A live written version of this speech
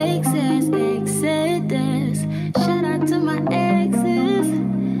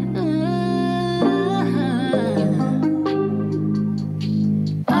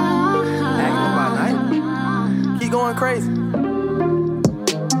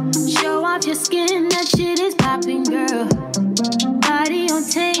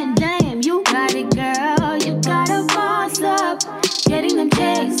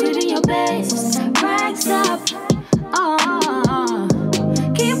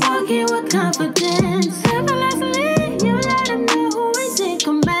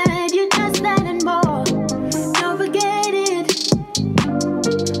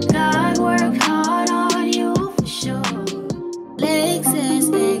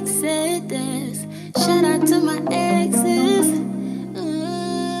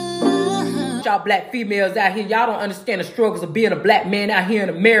y'all black females out here, y'all don't understand the struggles of being a black man out here in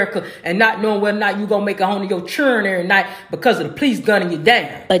America and not knowing whether or not you gonna make it home to your children every night because of the police gunning you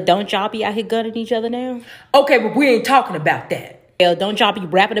down. But don't y'all be out here gunning each other down? Okay, but we ain't talking about that. Well, don't y'all be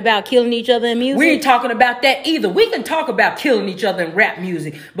rapping about killing each other in music? We ain't talking about that either. We can talk about killing each other in rap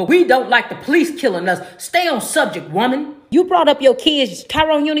music, but we don't like the police killing us. Stay on subject, woman. You brought up your kids.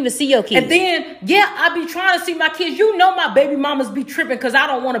 Tyrone, you don't even see your kids. And then, yeah, I be trying to see my kids. You know my baby mamas be tripping because I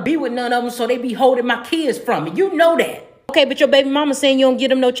don't want to be with none of them, so they be holding my kids from me. You know that. Okay, but your baby mama saying you don't give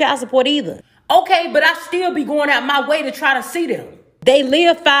them no child support either. Okay, but I still be going out my way to try to see them. They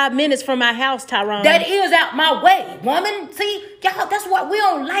live 5 minutes from my house, Tyrone. That is out my way, woman. See, y'all, that's why we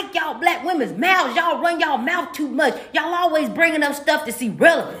don't like y'all black women's mouths. Y'all run y'all mouth too much. Y'all always bringing up stuff that's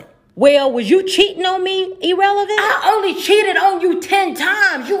irrelevant. Well, was you cheating on me irrelevant? I only cheated on you 10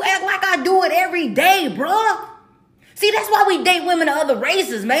 times. You act like I do it every day, bruh. See, that's why we date women of other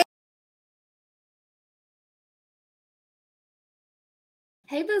races, man.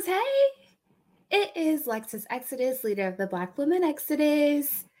 Hey, boos, hey. It is Lexus Exodus, leader of the Black Women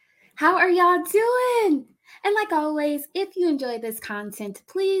Exodus. How are y'all doing? And like always, if you enjoy this content,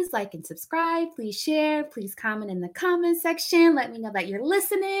 please like and subscribe. Please share. Please comment in the comment section. Let me know that you're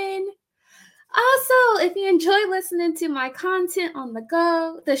listening. Also, if you enjoy listening to my content on the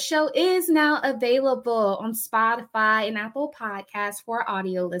go, the show is now available on Spotify and Apple Podcasts for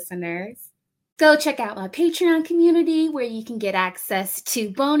audio listeners. Go check out my Patreon community where you can get access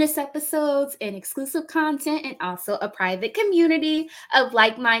to bonus episodes and exclusive content and also a private community of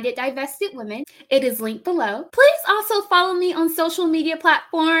like-minded divested women. It is linked below. Please also follow me on social media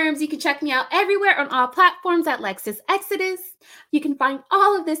platforms. You can check me out everywhere on all platforms at Lexus Exodus. You can find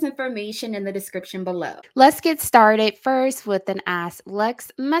all of this information in the description below. Let's get started first with an Ask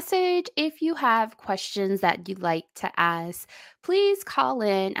Lex message. If you have questions that you'd like to ask, please call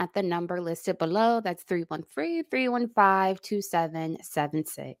in at the number listed below. That's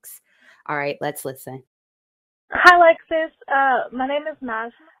 313-315-2776. All right, let's listen. Hi, Lexus. My name is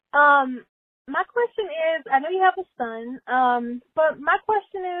Naj. My question is, I know you have a son, but my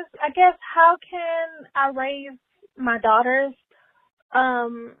question is, I guess, how can I raise my daughters,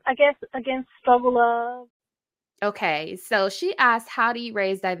 I guess, against struggle of... Okay, so she asked, how do you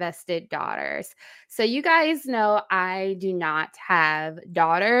raise divested daughters? So you guys know I do not have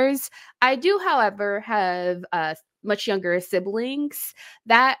daughters. I do, however, have much younger siblings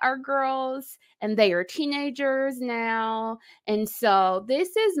that are girls, and they are teenagers now. And so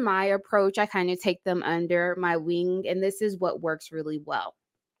this is my approach. I kind of take them under my wing, and this is what works really well.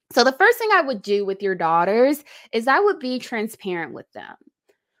 So the first thing I would do with your daughters is I would be transparent with them.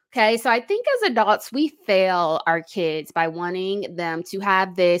 Okay, so I think as adults, we fail our kids by wanting them to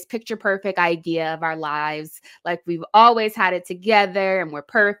have this picture perfect idea of our lives, like we've always had it together and we're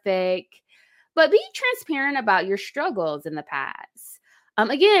perfect. But be transparent about your struggles in the past.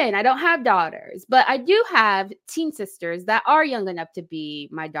 Again, I don't have daughters, but I do have teen sisters that are young enough to be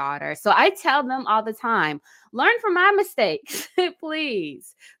my daughter. So I tell them all the time, learn from my mistakes,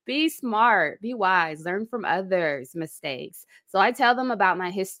 please. Be smart, be wise, learn from others' mistakes. So I tell them about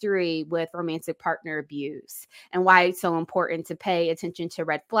my history with romantic partner abuse and why it's so important to pay attention to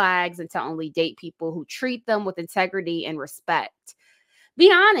red flags and to only date people who treat them with integrity and respect.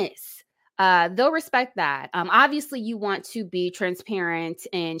 Be honest. They'll respect that. Obviously, you want to be transparent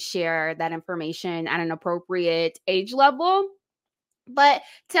and share that information at an appropriate age level, but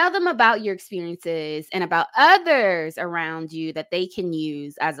tell them about your experiences and about others around you that they can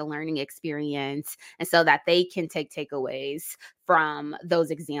use as a learning experience, and so that they can take takeaways from those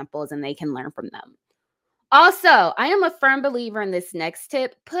examples and they can learn from them. Also, I am a firm believer in this next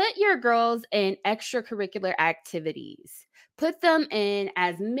tip. Put your girls in extracurricular activities. Put them in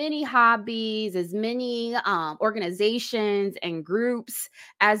as many hobbies, as many organizations and groups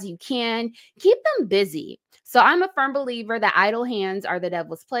as you can. Keep them busy. So I'm a firm believer that idle hands are the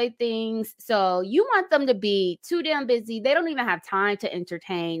devil's playthings. So you want them to be too damn busy. They don't even have time to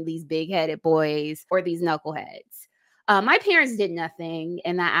entertain these big-headed boys or these knuckleheads. My parents did nothing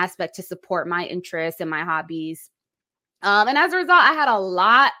in that aspect to support my interests and my hobbies. And as a result, I had a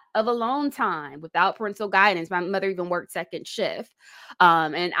lot of alone time without parental guidance. My mother even worked second shift.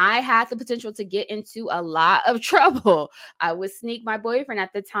 And I had the potential to get into a lot of trouble. I would sneak my boyfriend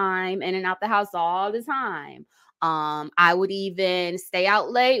at the time in and out the house all the time. I would even stay out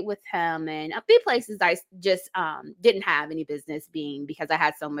late with him and be places I just didn't have any business being because I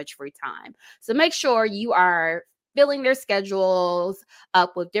had so much free time. So make sure you are filling their schedules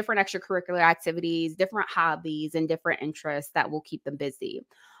up with different extracurricular activities, different hobbies, and different interests that will keep them busy.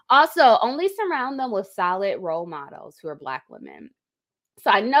 Also, only surround them with solid role models who are Black women. So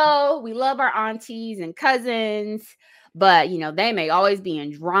I know we love our aunties and cousins, but they may always be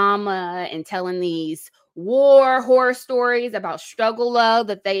in drama and telling these horror stories about struggle love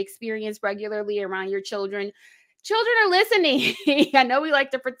that they experience regularly around your children. Children are listening. I know we like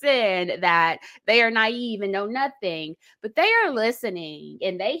to pretend that they are naive and know nothing, but they are listening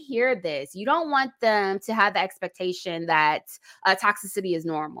and they hear this. You don't want them to have the expectation that toxicity is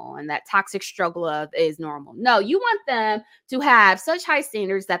normal and that toxic struggle love is normal. No, you want them to have such high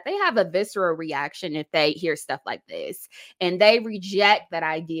standards that they have a visceral reaction if they hear stuff like this, and they reject that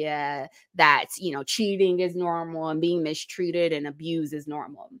idea that cheating is normal and being mistreated and abused is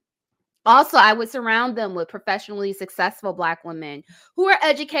normal. Also, I would surround them with professionally successful Black women who are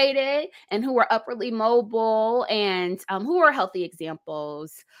educated and who are upwardly mobile and who are healthy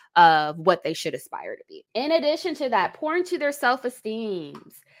examples of what they should aspire to be. In addition to that, pour into their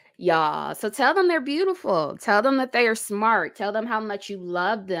self-esteem, y'all. So tell them they're beautiful. Tell them that they are smart. Tell them how much you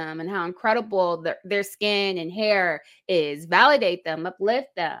love them and how incredible their skin and hair is. Validate them,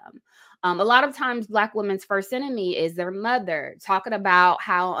 uplift them. A lot of times Black women's first enemy is their mother, talking about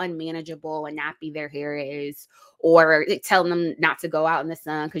how unmanageable and nappy their hair is, or telling them not to go out in the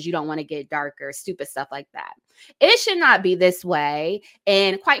sun because you don't want to get darker, stupid stuff like that. It should not be this way.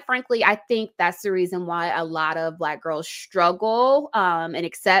 And quite frankly, I think that's the reason why a lot of Black girls struggle and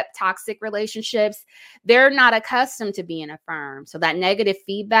accept toxic relationships. They're not accustomed to being affirmed. So that negative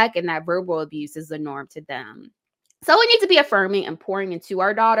feedback and that verbal abuse is the norm to them. So we need to be affirming and pouring into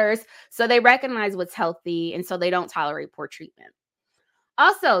our daughters so they recognize what's healthy and so they don't tolerate poor treatment.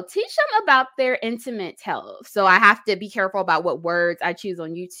 Also, teach them about their intimate health. So I have to be careful about what words I choose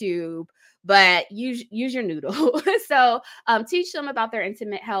on YouTube, but use your noodle. So teach them about their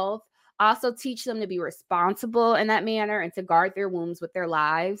intimate health. Also teach them to be responsible in that manner and to guard their wounds with their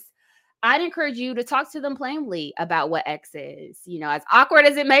lives. I'd encourage you to talk to them plainly about what X is, as awkward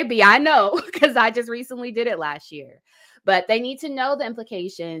as it may be. I know, because I just recently did it last year, but they need to know the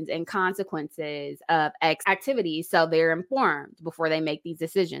implications and consequences of X activities so they're informed before they make these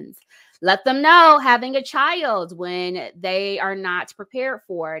decisions. Let them know having a child when they are not prepared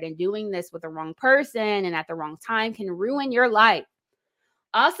for it and doing this with the wrong person and at the wrong time can ruin your life.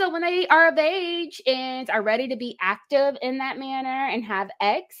 Also, when they are of age and are ready to be active in that manner and have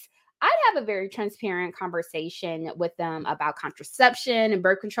X, I'd have a very transparent conversation with them about contraception and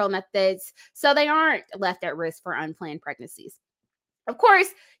birth control methods so they aren't left at risk for unplanned pregnancies. Of course,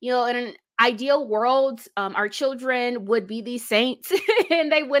 in an ideal world, our children would be these saints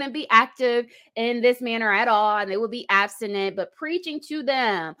and they wouldn't be active in this manner at all. And they would be abstinent, but preaching to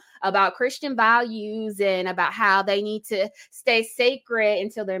them about Christian values and about how they need to stay sacred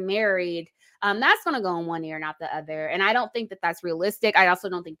until they're married. That's going to go in one ear, not the other. And I don't think that that's realistic. I also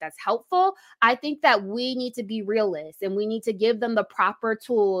don't think that's helpful. I think that we need to be realists and we need to give them the proper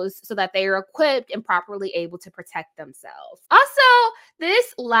tools so that they are equipped and properly able to protect themselves. Also,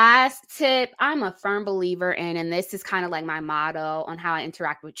 this last tip, I'm a firm believer in, and this is kind of like my motto on how I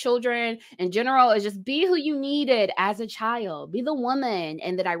interact with children in general, is just be who you needed as a child. Be the woman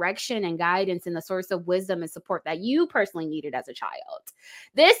and the direction and guidance and the source of wisdom and support that you personally needed as a child.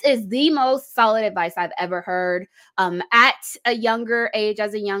 This is the most solid advice I've ever heard. At a younger age,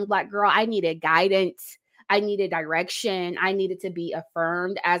 as a young Black girl, I needed guidance. I needed direction. I needed to be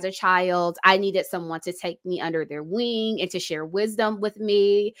affirmed as a child. I needed someone to take me under their wing and to share wisdom with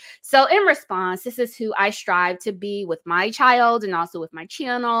me. So in response, this is who I strive to be with my child and also with my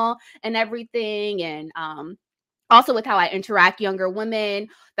channel and everything. And also with how I interact younger women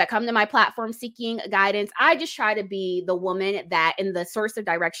that come to my platform seeking guidance. I just try to be the woman that in the source of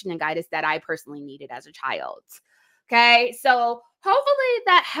direction and guidance that I personally needed as a child. Okay, so hopefully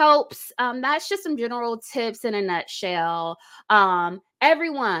that helps. That's just some general tips in a nutshell.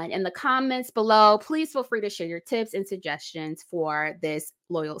 Everyone in the comments below, please feel free to share your tips and suggestions for this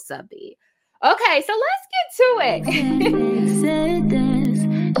loyal subby. Okay, so let's get to it.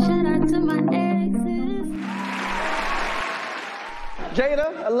 Shout out to my exes.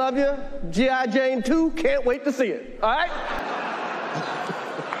 Jada, I love you. G.I. Jane 2, can't wait to see it. All right?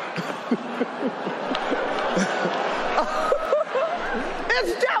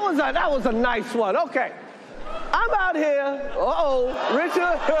 That was a nice one. Okay. I'm out here.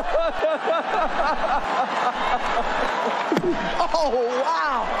 Richard. Oh,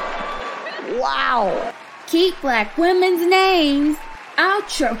 wow. Wow. Keep Black women's names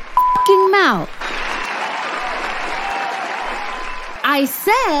out your fucking mouth. I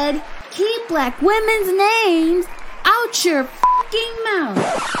said, keep Black women's names out your fucking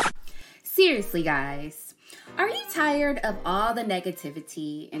mouth. Seriously, guys. Are you tired of all the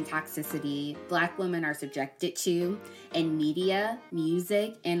negativity and toxicity Black women are subjected to in media,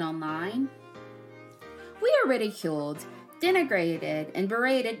 music, and online? We are ridiculed, denigrated, and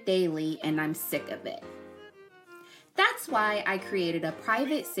berated daily, and I'm sick of it. That's why I created a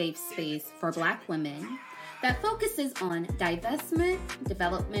private safe space for Black women that focuses on divestment,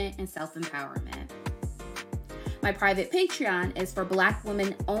 development, and self-empowerment. My private Patreon is for Black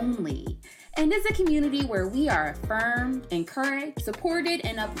women only and is a community where we are affirmed, encouraged, supported,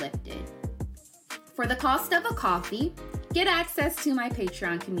 and uplifted. For the cost of a coffee, get access to my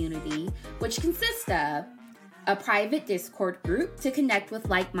Patreon community, which consists of a private Discord group to connect with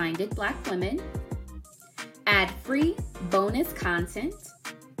like-minded Black women, ad-free bonus content,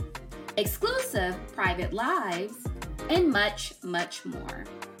 exclusive private lives, and much, much more.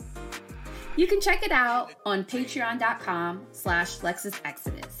 You can check it out on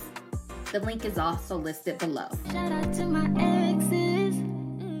patreon.com/LexisExodus. The link is also listed below. Shout out to my exes.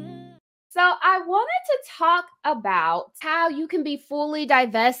 So I wanted to talk about how you can be fully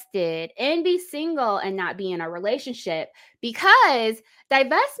divested and be single and not be in a relationship, because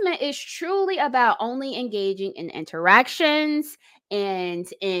divestment is truly about only engaging in interactions and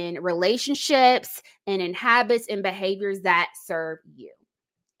in relationships and in habits and behaviors that serve you.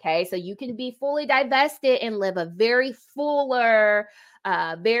 Okay, so you can be fully divested and live a very fuller,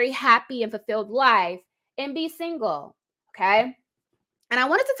 very happy and fulfilled life and be single. Okay. And I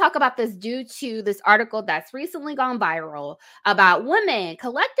wanted to talk about this due to this article that's recently gone viral about women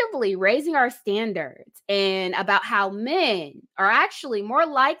collectively raising our standards and about how men are actually more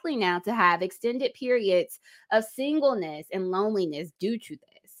likely now to have extended periods of singleness and loneliness due to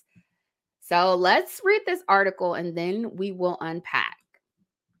this. So let's read this article and then we will unpack.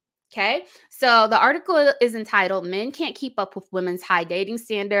 Okay, so the article is entitled "Men Can't Keep Up with Women's High Dating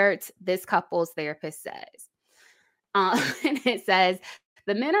Standards," this couple's therapist says. And it says,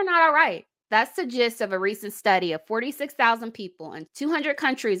 the men are not all right. That's the gist of a recent study of 46,000 people in 200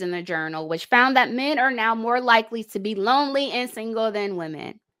 countries in the journal, which found that men are now more likely to be lonely and single than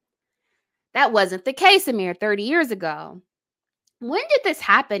women. That wasn't the case a mere 30 years ago. When did this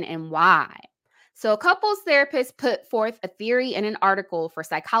happen and why? So a couples therapist put forth a theory in an article for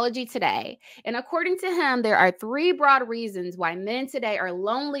Psychology Today. And according to him, there are 3 broad reasons why men today are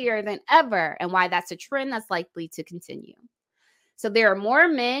lonelier than ever and why that's a trend that's likely to continue. So there are more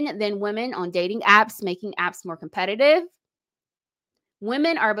men than women on dating apps, making apps more competitive.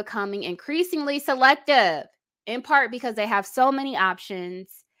 Women are becoming increasingly selective, in part because they have so many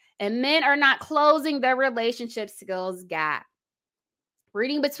options. And men are not closing their relationship skills gap.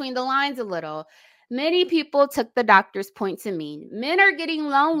 Reading between the lines a little, many people took the doctor's point to mean men are getting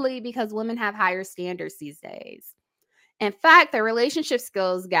lonely because women have higher standards these days. In fact, the relationship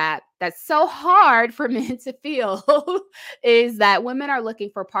skills gap that's so hard for men to feel is that women are looking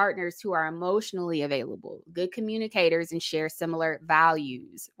for partners who are emotionally available, good communicators, and share similar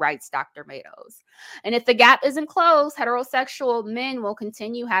values, writes Dr. Matos. And if the gap isn't closed, heterosexual men will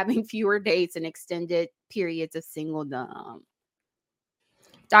continue having fewer dates and extended periods of singledom.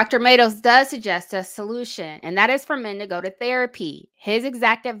 Dr. Matos does suggest a solution, and that is for men to go to therapy. His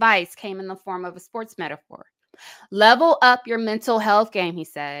exact advice came in the form of a sports metaphor. Level up your mental health game, he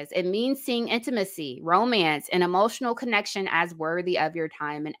says. It means seeing intimacy, romance, and emotional connection as worthy of your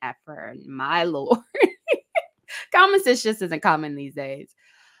time and effort. My Lord. Common sense just isn't common these days.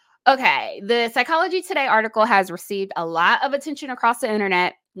 Okay, the Psychology Today article has received a lot of attention across the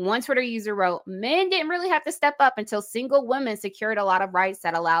internet. One Twitter user wrote, men didn't really have to step up until single women secured a lot of rights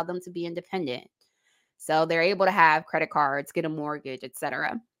that allowed them to be independent. So they're able to have credit cards, get a mortgage,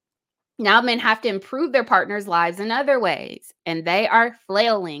 etc. Now men have to improve their partners' lives in other ways, and they are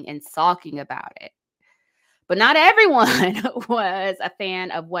flailing and sulking about it. But not everyone was a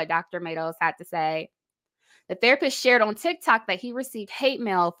fan of what Dr. Matos had to say. The therapist shared on TikTok that he received hate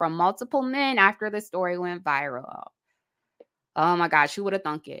mail from multiple men after the story went viral. Oh my gosh, who would have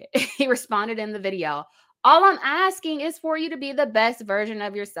thunk it? He responded in the video, all I'm asking is for you to be the best version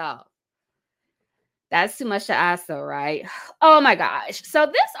of yourself. That's too much to ask though, right? Oh my gosh. So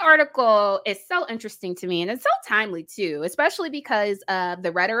this article is so interesting to me, and it's so timely too, especially because of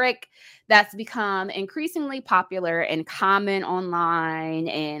the rhetoric that's become increasingly popular and common online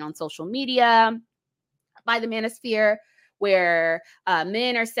and on social media by the manosphere, where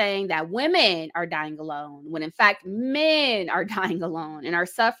men are saying that women are dying alone, when in fact men are dying alone and are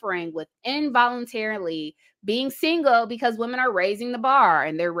suffering with involuntarily being single because women are raising the bar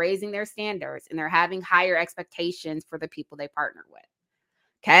and they're raising their standards and they're having higher expectations for the people they partner with.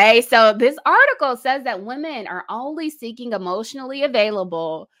 Okay, so this article says that women are only seeking emotionally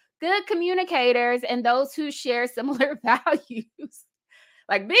available, good communicators, and those who share similar values.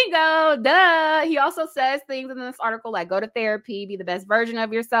 Like, bingo, duh. He also says things in this article like, go to therapy, be the best version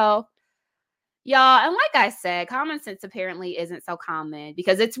of yourself. Y'all, and like I said, common sense apparently isn't so common,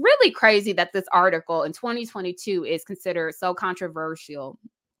 because it's really crazy that this article in 2022 is considered so controversial,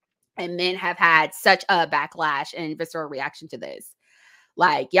 and men have had such a backlash and visceral reaction to this.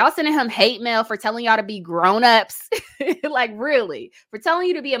 Like, y'all sending him hate mail for telling y'all to be grown-ups. Like, really, for telling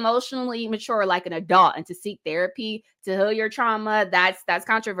you to be emotionally mature like an adult and to seek therapy to heal your trauma. That's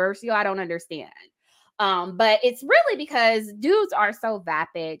controversial. I don't understand. But it's really because dudes are so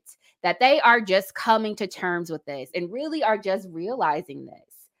vapid that they are just coming to terms with this and really are just realizing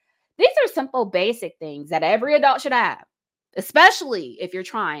this. These are simple, basic things that every adult should have, especially if you're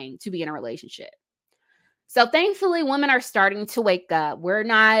trying to be in a relationship. So thankfully, women are starting to wake up. We're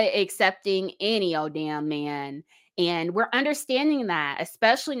not accepting any old damn man. And we're understanding that,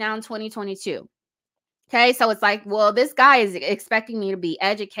 especially now in 2022. Okay, so it's like, well, this guy is expecting me to be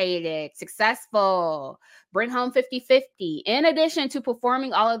educated, successful, bring home 50-50, in addition to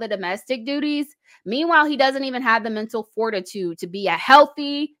performing all of the domestic duties. Meanwhile, he doesn't even have the mental fortitude to be a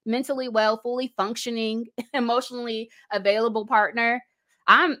healthy, mentally well, fully functioning, emotionally available partner.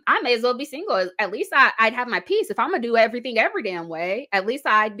 I may as well be single. At least I'd have my peace. If I'm going to do everything every damn way, at least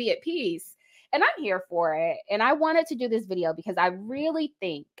I'd be at peace. And I'm here for it. And I wanted to do this video because I really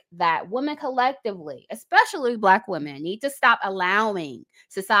think that women collectively, especially Black women, need to stop allowing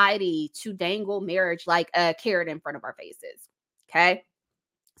society to dangle marriage like a carrot in front of our faces. Okay.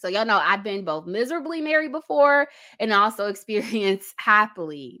 So y'all know I've been both miserably married before and also experienced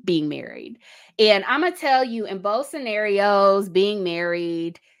happily being married. And I'm going to tell you, in both scenarios, being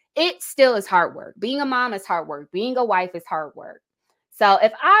married, it still is hard work. Being a mom is hard work. Being a wife is hard work. So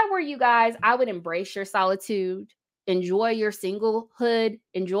if I were you guys, I would embrace your solitude, enjoy your singlehood,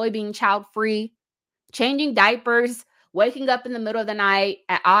 enjoy being child-free, changing diapers, waking up in the middle of the night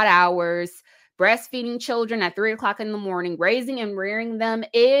at odd hours, breastfeeding children at 3 o'clock in the morning. Raising and rearing them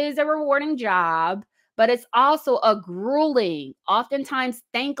is a rewarding job, but it's also a grueling, oftentimes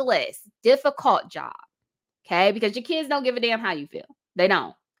thankless, difficult job. Okay? Because your kids don't give a damn how you feel. They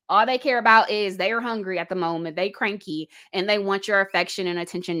don't. All they care about is they are hungry at the moment, they cranky, and they want your affection and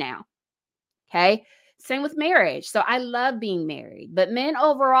attention now. Okay? Same with marriage. So I love being married, but men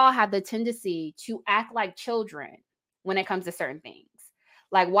overall have the tendency to act like children when it comes to certain things.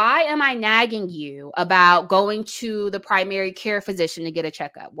 Like, why am I nagging you about going to the primary care physician to get a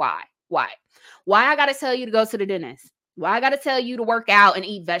checkup? Why? Why I got to tell you to go to the dentist? Why I got to tell you to work out and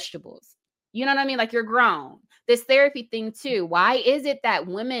eat vegetables? You know what I mean? Like, you're grown. This therapy thing too. Why is it that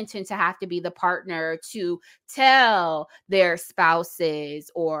women tend to have to be the partner to tell their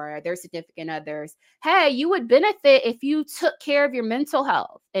spouses or their significant others, hey, you would benefit if you took care of your mental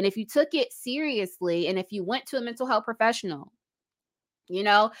health and if you took it seriously and if you went to a mental health professional? You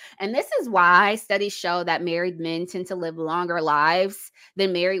know, and this is why studies show that married men tend to live longer lives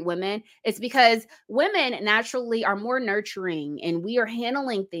than married women. It's because women naturally are more nurturing and we are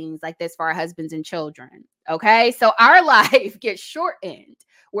handling things like this for our husbands and children. Okay. So our life gets shortened,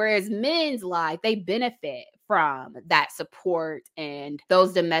 whereas men's life, they benefit from that support and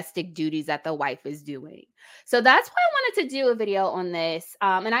those domestic duties that the wife is doing. So that's why I wanted to do a video on this.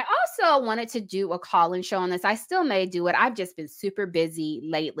 And I also wanted to do a call-in show on this. I still may do it. I've just been super busy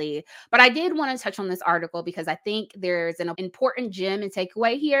lately, but I did want to touch on this article because I think there's an important gem and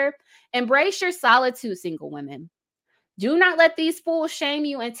takeaway here. Embrace your solitude, single women. Do not let these fools shame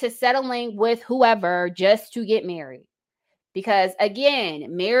you into settling with whoever just to get married. Because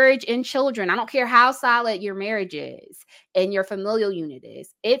again, marriage and children, I don't care how solid your marriage is and your familial unit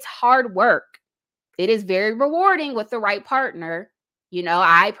is, it's hard work. It is very rewarding with the right partner. You know,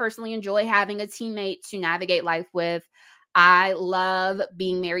 I personally enjoy having a teammate to navigate life with. I love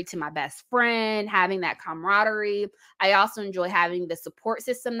being married to my best friend, having that camaraderie. I also enjoy having the support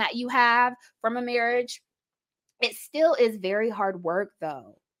system that you have from a marriage. It still is very hard work,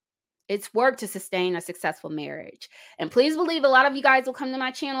 though. It's work to sustain a successful marriage. And please believe a lot of you guys will come to my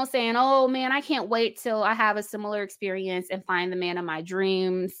channel saying, oh man, I can't wait till I have a similar experience and find the man of my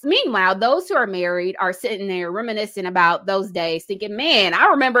dreams. Meanwhile, those who are married are sitting there reminiscing about those days thinking, man, I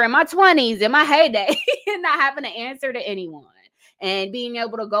remember in my 20s, in my heyday, not having to answer to anyone and being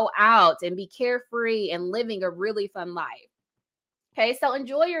able to go out and be carefree and living a really fun life. Okay, so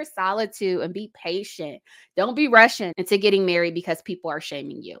enjoy your solitude and be patient. Don't be rushing into getting married because people are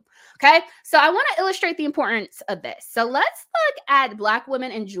shaming you. Okay, so I want to illustrate the importance of this. So let's look at Black women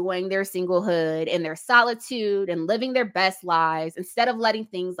enjoying their singlehood and their solitude and living their best lives instead of letting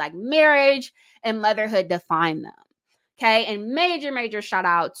things like marriage and motherhood define them. Okay, and major shout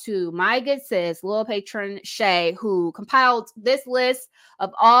out to my good sis, little patron Shay, who compiled this list of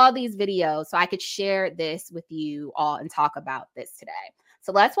all these videos so I could share this with you all and talk about this today.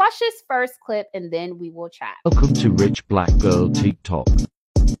 So let's watch this first clip and then we will chat. Welcome to Rich Black Girl TikTok.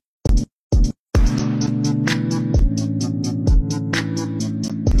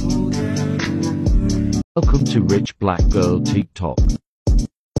 Welcome to Rich Black Girl TikTok.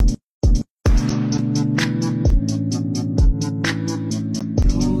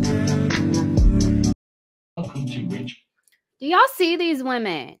 Do y'all see these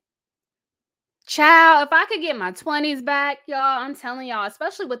women? Child, if I could get my 20s back, y'all, I'm telling y'all,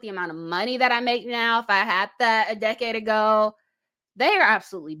 especially with the amount of money that I make now, if I had that a decade ago, they are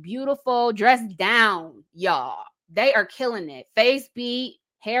absolutely beautiful, dressed down, y'all. They are killing it. Face beat,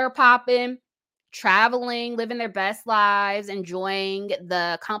 hair popping, traveling, living their best lives, enjoying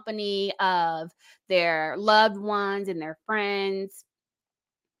the company of their loved ones and their friends.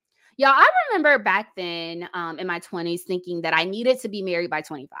 Y'all, I remember back then in my 20s thinking that I needed to be married by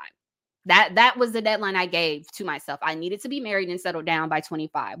 25. That was the deadline I gave to myself. I needed to be married and settle down by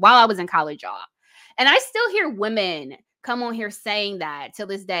 25 while I was in college, y'all. And I still hear women come on here saying that till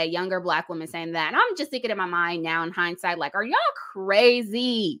this day, younger Black women saying that. And I'm just thinking in my mind now in hindsight, like, are y'all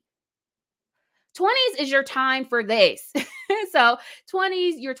crazy? 20s is your time for this. So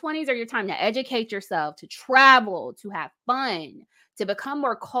your 20s are your time to educate yourself, to travel, to have fun, to become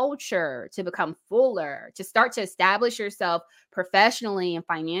more cultured, to become fuller, to start to establish yourself professionally and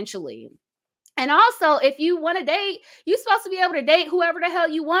financially. And also, if you want to date, you're supposed to be able to date whoever the hell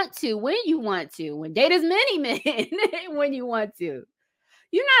you want to, when you want to, when date as many men when you want to.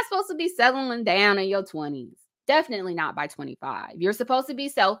 You're not supposed to be settling down in your 20s. Definitely not by 25. You're supposed to be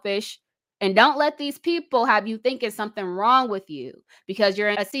selfish. And don't let these people have you thinking something wrong with you because you're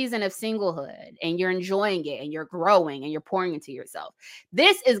in a season of singlehood and you're enjoying it and you're growing and you're pouring into yourself.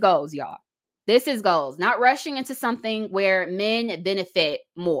 This is goals, y'all. This is goals, not rushing into something where men benefit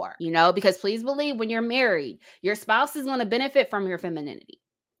more, because please believe when you're married, your spouse is going to benefit from your femininity.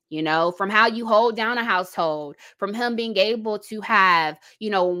 From how you hold down a household, from him being able to have,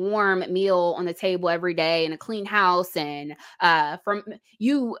 a warm meal on the table every day and a clean house, and from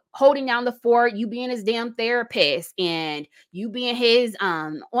you holding down the fort, you being his damn therapist and you being his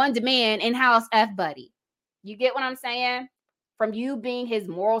on-demand in-house F-buddy. You get what I'm saying? From you being his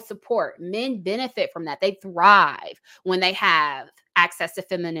moral support. Men benefit from that. They thrive when they have access to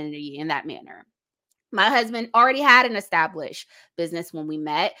femininity in that manner. My husband already had an established business when we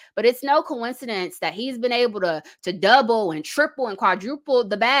met, but it's no coincidence that he's been able to double and triple and quadruple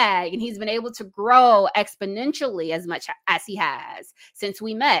the bag, and he's been able to grow exponentially as much as he has since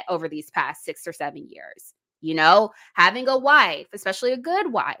we met over these past 6 or 7 years. Having a wife, especially a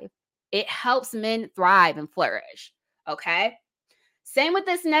good wife, it helps men thrive and flourish. Okay. Same with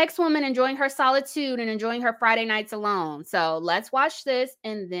this next woman enjoying her solitude and enjoying her Friday nights alone. So let's watch this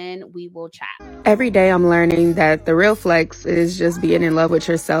and then we will chat. Every day I'm learning that the real flex is just being in love with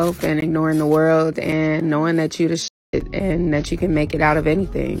yourself and ignoring the world and knowing that you the shit and that you can make it out of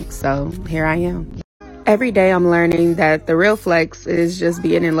anything. So here I am. Every day I'm learning that the real flex is just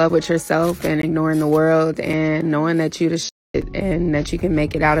being in love with yourself and ignoring the world and knowing that you the shit and that you can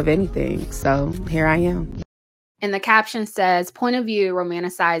make it out of anything. So here I am. And the caption says, point of view,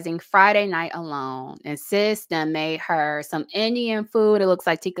 romanticizing Friday night alone. And sis done made her some Indian food. It looks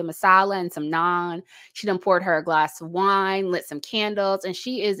like tikka masala and some naan. She done poured her a glass of wine, lit some candles, and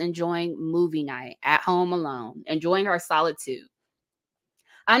she is enjoying movie night at home alone, enjoying her solitude.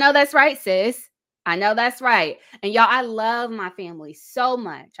 I know that's right, sis. I know that's right. And y'all, I love my family so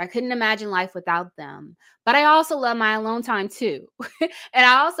much. I couldn't imagine life without them. But I also love my alone time too. And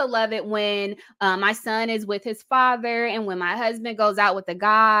I also love it when my son is with his father and when my husband goes out with the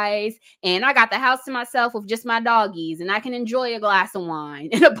guys and I got the house to myself with just my doggies and I can enjoy a glass of wine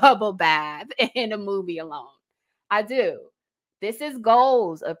and a bubble bath and a movie alone. I do. This is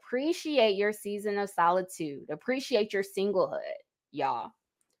goals. Appreciate your season of solitude. Appreciate your singlehood, y'all.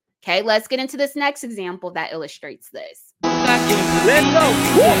 Okay, let's get into this next example that illustrates this. Let's go.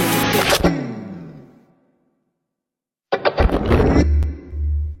 Woo!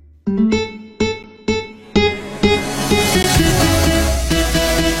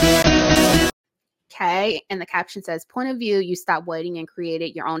 Okay, and the caption says, point of view, you stopped waiting and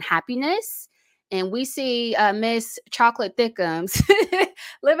created your own happiness. And we see Miss Chocolate Thickums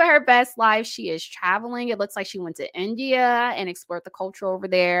living her best life. She is traveling. It looks like she went to India and explored the culture over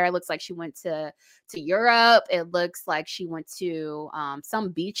there. It looks like she went to Europe. It looks like she went to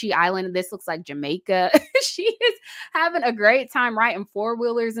some beachy island. This looks like Jamaica. She is having a great time riding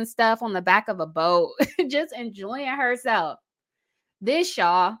four-wheelers and stuff on the back of a boat, just enjoying herself. This,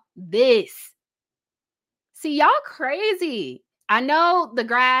 y'all, this. See, y'all crazy. I know the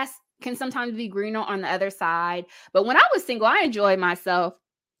grass can sometimes be greener on the other side, but when I was single, I enjoyed myself.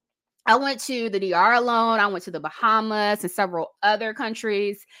 I went to the DR alone. I went to the Bahamas and several other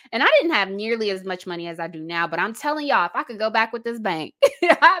countries, and I didn't have nearly as much money as I do now, but I'm telling y'all, if I could go back with this bank,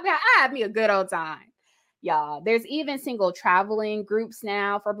 I had me a good old time. Y'all, there's even single traveling groups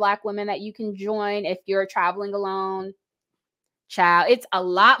now for Black women that you can join if you're traveling alone. Child, it's a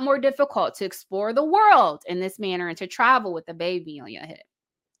lot more difficult to explore the world in this manner and to travel with a baby on your hip.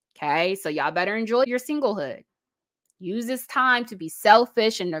 Okay, so y'all better enjoy your singlehood. Use this time to be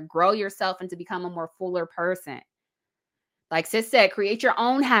selfish and to grow yourself and to become a more fuller person. Like sis said, create your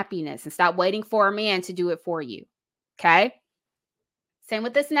own happiness and stop waiting for a man to do it for you. Okay? Same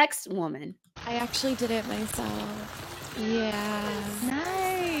with this next woman. I actually did it myself. Yeah.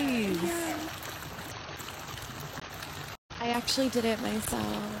 Nice. Yeah. I actually did it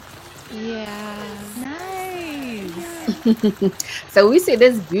myself. Yeah. Nice. So we see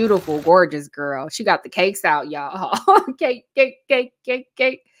this beautiful, gorgeous girl. She got the cakes out, y'all. Cake.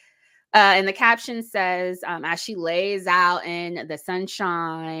 And the caption says, as she lays out in the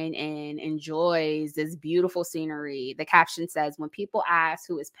sunshine and enjoys this beautiful scenery, the caption says, when people ask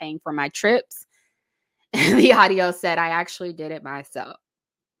who is paying for my trips, the audio said, I actually did it myself.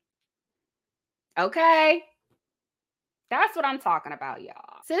 Okay. That's what I'm talking about, y'all.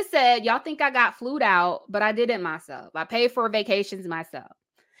 Sis said, y'all think I got flued out, but I did it myself. I paid for vacations myself.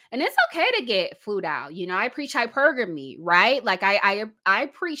 And it's okay to get flued out. You know, I preach hypergamy, right? Like I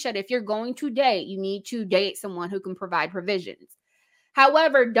preach that if you're going to date, you need to date someone who can provide provisions.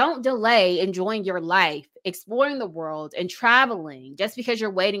 However, don't delay enjoying your life, exploring the world, and traveling just because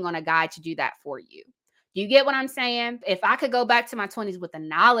you're waiting on a guy to do that for you. Do you get what I'm saying? If I could go back to my 20s with the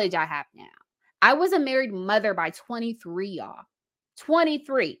knowledge I have now, I was a married mother by 23, y'all.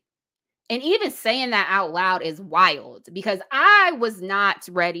 23. And even saying that out loud is wild because I was not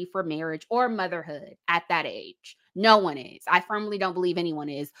ready for marriage or motherhood at that age. No one is. I firmly don't believe anyone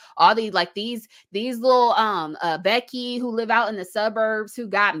is. All these little Becky who live out in the suburbs who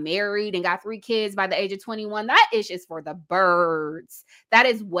got married and got 3 kids by the age of 21, that ish is for the birds. That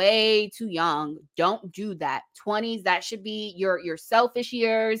is way too young. Don't do that. 20s, that should be your selfish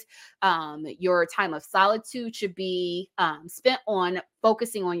years. Your time of solitude should be spent on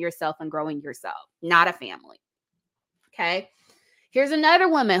focusing on yourself and growing yourself, not a family. Okay. Here's another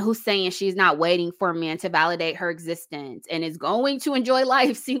woman who's saying she's not waiting for a man to validate her existence and is going to enjoy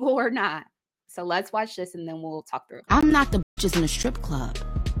life, single or not. So let's watch this and then we'll talk through it. I'm not the bitches in a strip club.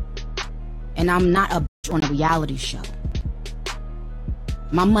 And I'm not a bitch on a reality show.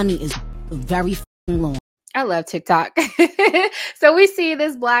 My money is very long. I love TikTok. So we see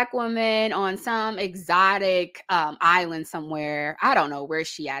this Black woman on some exotic island somewhere. I don't know where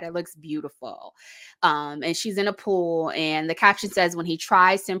she at. It looks beautiful. And she's in a pool. And the caption says, when he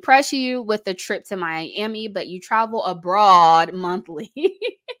tries to impress you with a trip to Miami, but you travel abroad monthly.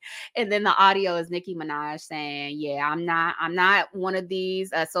 And then the audio is Nicki Minaj saying, yeah, I'm not one of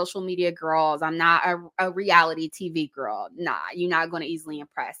these social media girls. I'm not a reality TV girl. Nah, you're not going to easily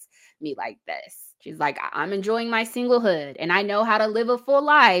impress me like this. She's like, I'm enjoying my singlehood and I know how to live a full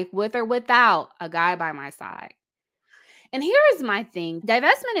life with or without a guy by my side. And here's my thing.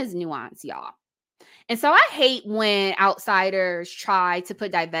 Divestment is nuance, y'all. And so I hate when outsiders try to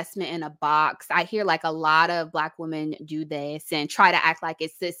put divestment in a box. I hear like a lot of Black women do this and try to act like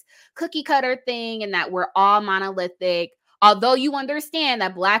it's this cookie cutter thing and that we're all monolithic. Although you understand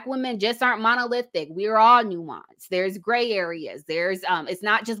that Black women just aren't monolithic. We're all nuanced. There's gray areas. It's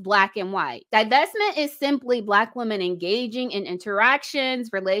not just black and white. Divestment is simply Black women engaging in interactions,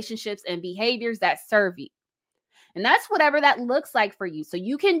 relationships, and behaviors that serve you. And that's whatever that looks like for you. So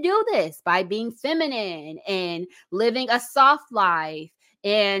you can do this by being feminine and living a soft life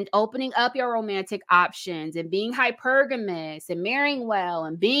and opening up your romantic options and being hypergamous and marrying well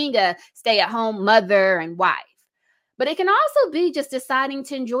and being a stay-at-home mother and wife. But it can also be just deciding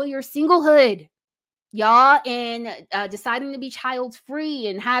to enjoy your singlehood, y'all, and deciding to be child-free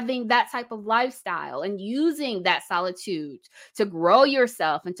and having that type of lifestyle and using that solitude to grow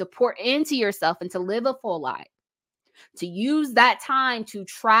yourself and to pour into yourself and to live a full life. To use that time to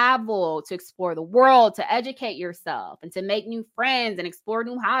travel, to explore the world, to educate yourself, and to make new friends and explore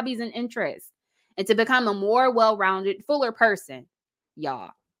new hobbies and interests. and to become a more well-rounded, fuller person, y'all.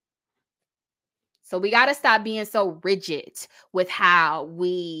 So we got to stop being so rigid with how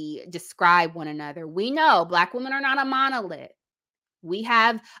we describe one another. We know Black women are not a monolith. We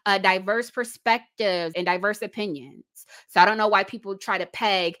have diverse perspectives and diverse opinions. So I don't know why people try to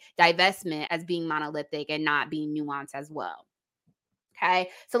peg divestment as being monolithic and not being nuanced as well.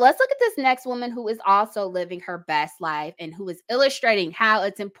 Okay, so let's look at this next woman who is also living her best life and who is illustrating how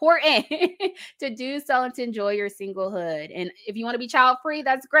it's important to do so and to enjoy your singlehood. And if you want to be child free,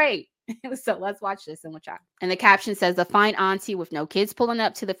 that's great. So let's watch this and watch out. And the caption says, "A fine auntie with no kids pulling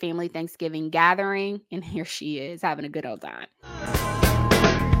up to the family Thanksgiving gathering." And here she is having a good old time.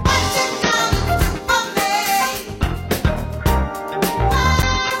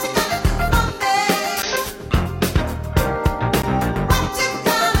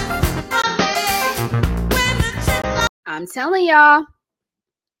 I'm telling y'all,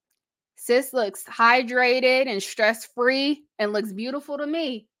 sis looks hydrated and stress-free and looks beautiful to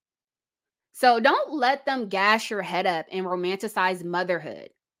me. So don't let them gas your head up and romanticize motherhood.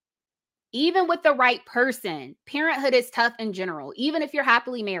 Even with the right person, parenthood is tough in general. Even if you're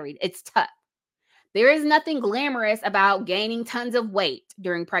happily married, it's tough. There is nothing glamorous about gaining tons of weight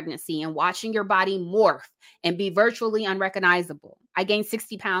during pregnancy and watching your body morph and be virtually unrecognizable. I gained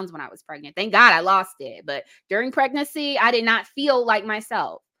 60 pounds when I was pregnant. Thank God I lost it. But during pregnancy, I did not feel like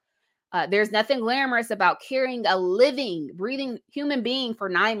myself. There's nothing glamorous about carrying a living, breathing human being for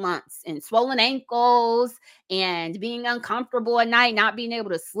 9 months and swollen ankles and being uncomfortable at night, not being able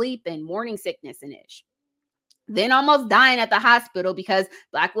to sleep and morning sickness and ish. Then almost dying at the hospital because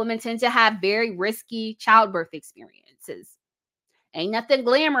Black women tend to have very risky childbirth experiences. Ain't nothing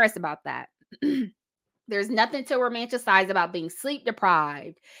glamorous about that. There's nothing to romanticize about being sleep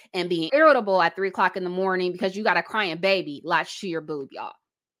deprived and being irritable at 3 o'clock in the morning because you got a crying baby latched to your boob, y'all.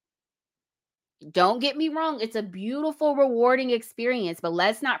 Don't get me wrong. It's a beautiful, rewarding experience, but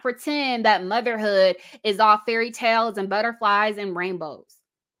let's not pretend that motherhood is all fairy tales and butterflies and rainbows.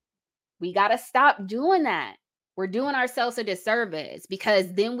 We got to stop doing that. We're doing ourselves a disservice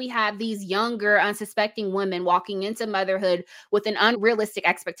because then we have these younger, unsuspecting women walking into motherhood with an unrealistic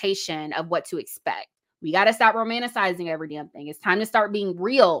expectation of what to expect. We got to stop romanticizing every damn thing. It's time to start being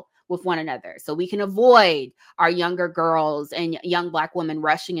real with one another so we can avoid our younger girls and young Black women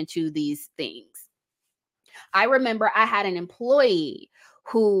rushing into these things. I remember I had an employee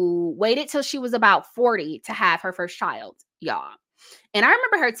who waited till she was about 40 to have her first child, y'all. And I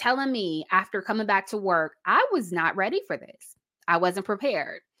remember her telling me after coming back to work, I was not ready for this. I wasn't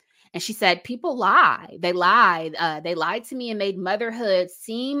prepared. And she said, people lie. They lied. They lied to me and made motherhood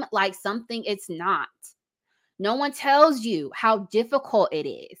seem like something it's not. No one tells you how difficult it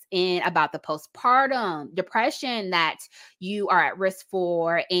is and about the postpartum depression that you are at risk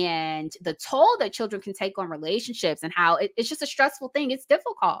for and the toll that children can take on relationships and how it's just a stressful thing. It's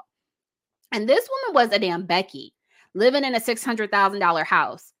difficult. And this woman was a damn Becky living in a $600,000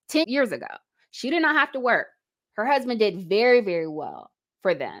 house 10 years ago. She did not have to work. Her husband did very, very well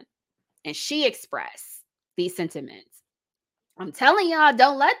for them. And she expressed these sentiments. I'm telling y'all,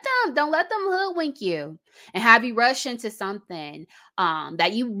 don't let them hoodwink you and have you rush into something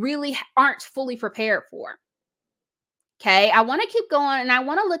that you really aren't fully prepared for. Okay, I want to keep going and I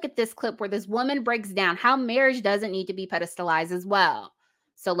want to look at this clip where this woman breaks down how marriage doesn't need to be pedestalized as well.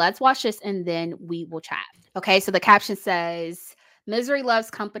 So let's watch this and then we will chat. Okay, so the caption says, "Misery loves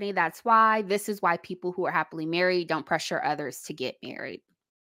company. That's why. This is why people who are happily married don't pressure others to get married."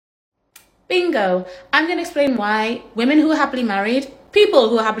 Bingo. I'm going to explain why women who are happily married, people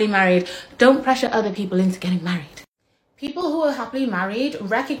who are happily married, don't pressure other people into getting married. People who are happily married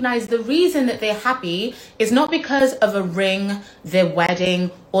recognize the reason that they're happy is not because of a ring, their wedding,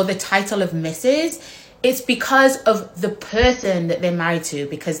 or the title of Mrs. It's because of the person that they're married to,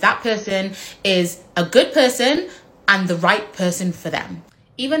 because that person is a good person and the right person for them.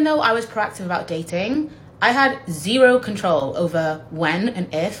 Even though I was proactive about dating, I had zero control over when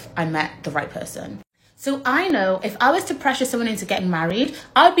and if I met the right person. So I know if I was to pressure someone into getting married,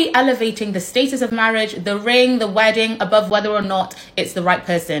 I'd be elevating the status of marriage, the ring, the wedding, above whether or not it's the right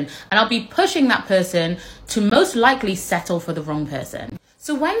person. And I'll be pushing that person to most likely settle for the wrong person.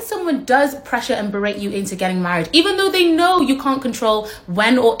 So when someone does pressure and berate you into getting married, even though they know you can't control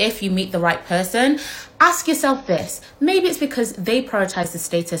when or if you meet the right person, ask yourself this. Maybe it's because they prioritize the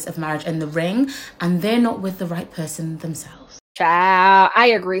status of marriage and the ring, and they're not with the right person themselves. Child, I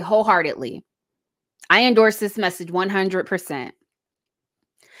agree wholeheartedly. I endorse this message 100%.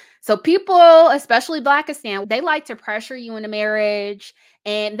 So people, especially Blackistan, they like to pressure you into marriage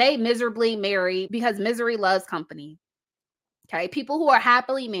and they miserably marry because misery loves company. Okay, people who are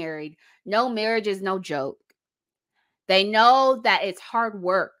happily married know marriage is no joke. They know that it's hard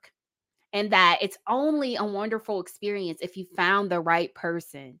work and that it's only a wonderful experience if you found the right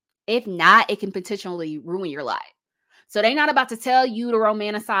person. If not, it can potentially ruin your life. So they're not about to tell you to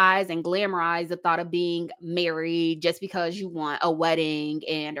romanticize and glamorize the thought of being married just because you want a wedding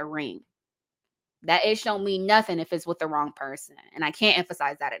and a ring. That ish don't mean nothing if it's with the wrong person. And I can't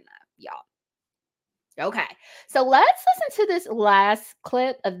emphasize that enough, y'all. Okay, so let's listen to this last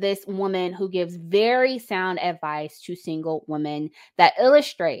clip of this woman who gives very sound advice to single women that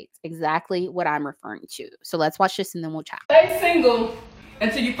illustrates exactly what I'm referring to. So let's watch this and then we'll chat. Stay single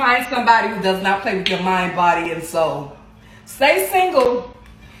until you find somebody who does not play with your mind, body, and soul. Stay single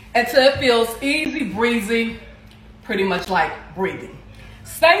until it feels easy breezy, pretty much like breathing.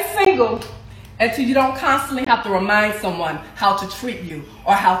 Stay single until you don't constantly have to remind someone how to treat you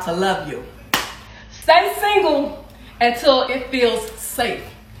or how to love you. Stay single until it feels safe,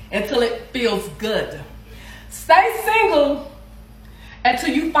 until it feels good. Stay single until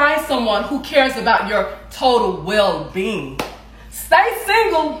you find someone who cares about your total well-being. Stay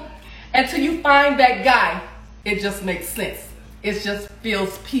single until you find that guy. It just makes sense. It just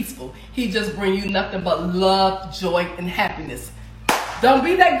feels peaceful. He just brings you nothing but love, joy, and happiness. Don't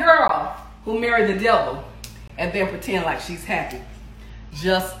be that girl who married the devil and then pretend like she's happy.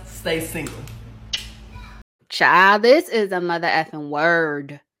 Just stay single. Child, this is a mother effing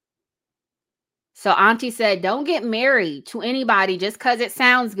word. So Auntie said, don't get married to anybody just because it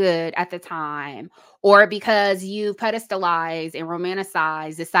sounds good at the time or because you pedestalize and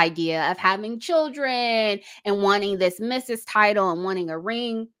romanticize this idea of having children and wanting this Mrs. title and wanting a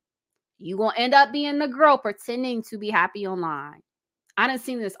ring. You're going to end up being the girl pretending to be happy online. I done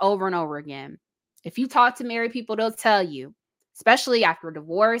seen this over and over again. If you talk to married people, they'll tell you, especially after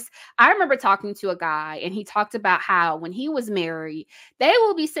divorce. I remember talking to a guy and he talked about how when he was married, they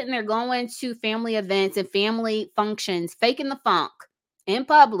will be sitting there going to family events and family functions, faking the funk in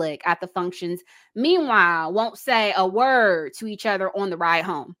public at the functions. Meanwhile, won't say a word to each other on the ride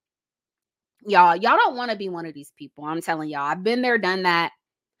home. Y'all don't want to be one of these people. I'm telling y'all, I've been there, done that.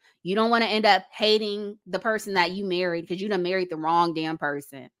 You don't want to end up hating the person that you married because you done married the wrong damn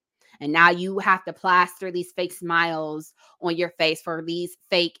person. And now you have to plaster these fake smiles on your face for these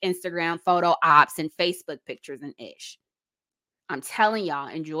fake Instagram photo ops and Facebook pictures and ish. I'm telling y'all,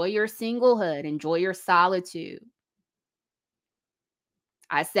 enjoy your singlehood. Enjoy your solitude.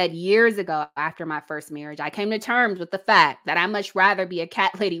 I said years ago after my first marriage, I came to terms with the fact that I much rather be a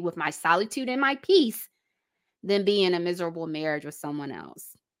cat lady with my solitude and my peace than be in a miserable marriage with someone else.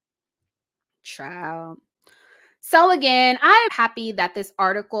 Child. So again, I'm happy that this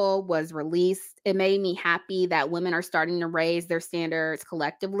article was released. It made me happy that women are starting to raise their standards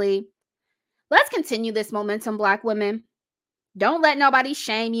collectively. Let's continue this momentum, Black women. Don't let nobody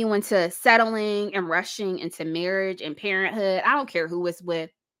shame you into settling and rushing into marriage and parenthood. I don't care who it's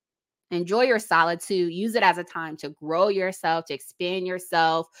with. Enjoy your solitude. Use it as a time to grow yourself, to expand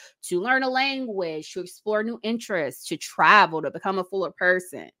yourself, to learn a language, to explore new interests, to travel, to become a fuller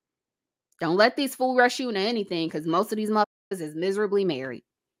person. Don't let these fools rush you into anything because most of these motherfuckers is miserably married.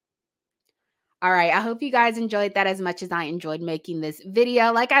 All right, I hope you guys enjoyed that as much as I enjoyed making this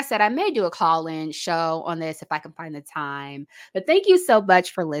video. Like I said, I may do a call-in show on this if I can find the time. But thank you so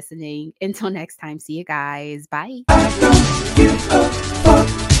much for listening. Until next time, see you guys. Bye. I don't give a fuck.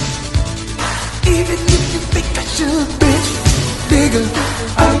 Even if you think I should, bitch, bigger.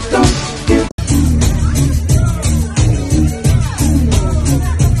 I don't give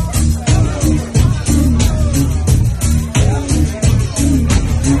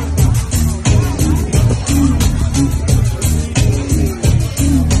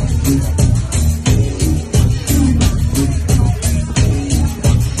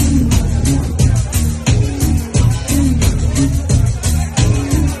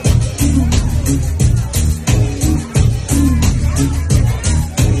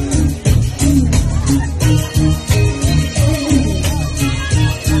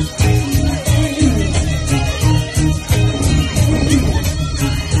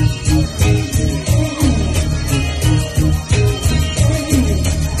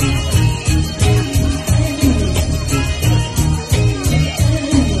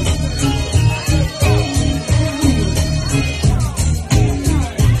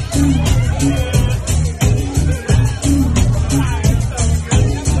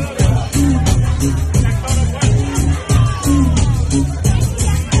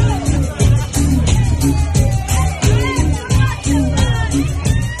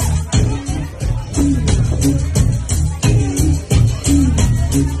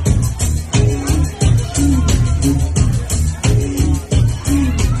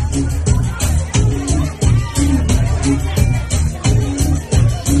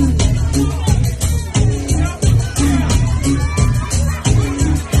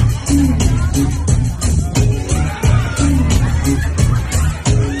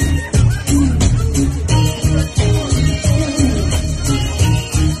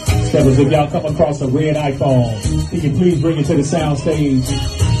if y'all come across a red iPhone, can you please bring it to the sound stage?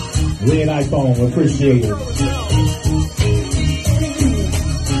 Red iPhone, appreciate it.